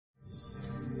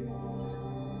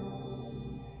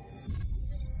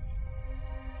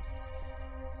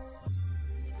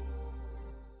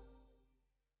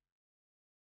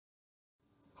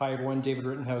Hi everyone, David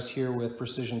Rittenhouse here with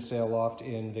Precision Sailcloth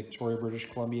in Victoria, British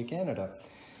Columbia, Canada.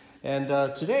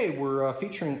 And today we're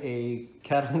featuring a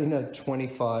Catalina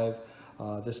 25.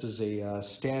 This is a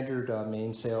standard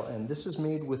mainsail, and this is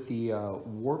made with the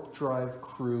Warp Drive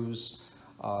Cruise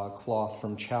cloth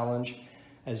from Challenge.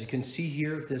 As you can see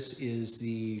here, this is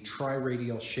the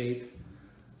TriRadial shape.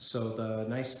 So the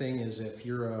nice thing is if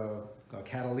you're a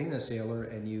Catalina sailor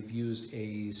and you've used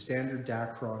a standard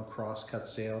Dacron crosscut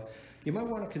sail, you might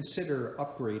want to consider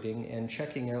upgrading and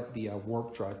checking out the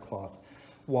Warp Drive cloth.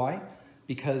 Why?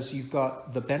 Because you've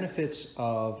got the benefits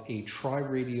of a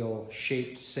TriRadial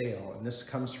shaped sail, and this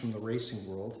comes from the racing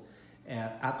world,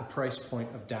 at the price point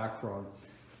of Dacron.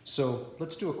 So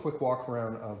let's do a quick walk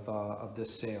around of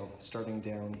this sail, starting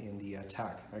down in the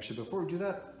tack. Actually, before we do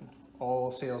that,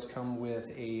 all sails come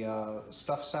with a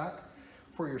stuff sack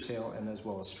for your sail and as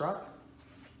well as strap.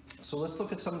 So let's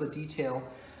look at some of the detail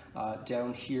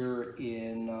down here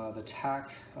in the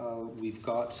tack. We've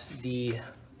got the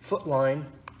foot line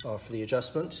for the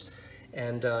adjustment,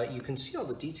 and you can see all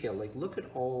the detail. Like, look at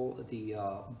all the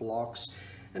blocks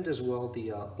and as well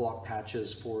the block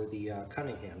patches for the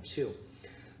Cunningham too.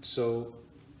 So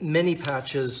many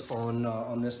patches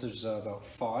on this. There's about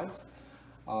 5.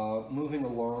 Moving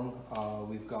along,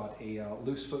 we've got a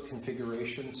loose foot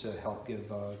configuration to help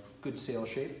give good sail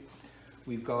shape.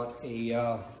 We've got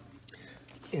a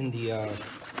in the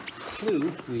clew,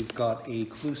 we've got a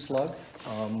clew slug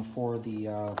for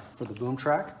the boom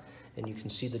track, and you can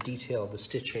see the detail of the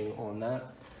stitching on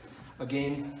that.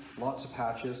 Again, lots of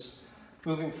patches.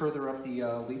 Moving further up the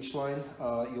leech line,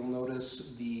 you'll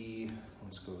notice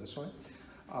let's go this way.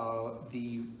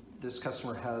 This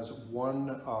customer has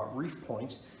one reef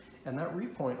point, and that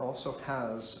reef point also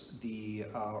has the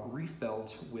reef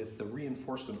belt with the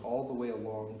reinforcement all the way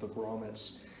along the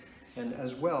grommets. And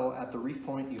as well, at the reef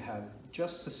point, you have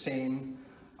just the same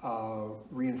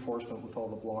reinforcement with all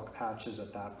the block patches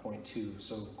at that point too.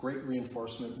 So great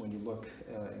reinforcement when you look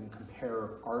and compare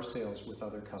our sails with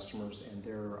other customers and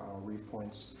their reef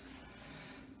points.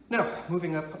 Now,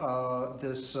 moving up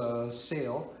this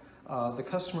sail, the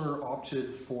customer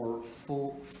opted for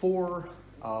four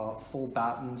full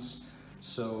battens.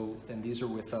 So, and these are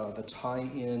with the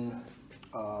tie-in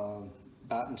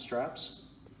batten straps.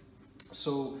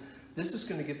 So this is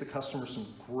going to give the customer some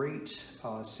great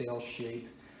sail shape,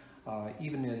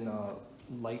 even in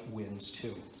light winds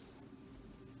too.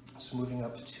 So moving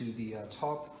up to the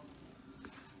top,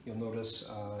 you'll notice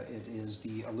it is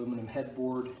the aluminum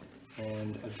headboard,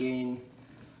 and again,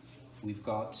 we've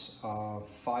got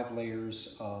 5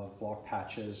 layers of block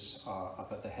patches up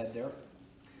at the head there.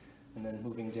 And then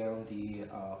moving down the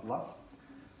luff,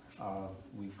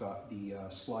 we've got the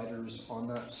sliders on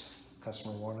that.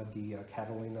 Customer wanted the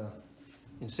Catalina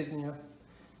insignia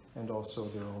and also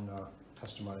their own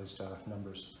customized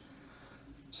numbers.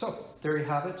 So there you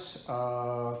have it.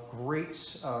 Great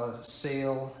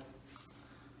sail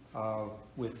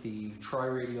with the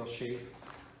TriRadial shape.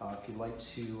 If you'd like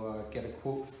to get a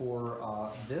quote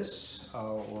for this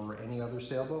or any other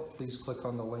sailboat, please click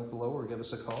on the link below or give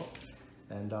us a call.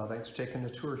 And thanks for taking a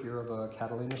tour here of a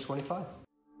Catalina 25.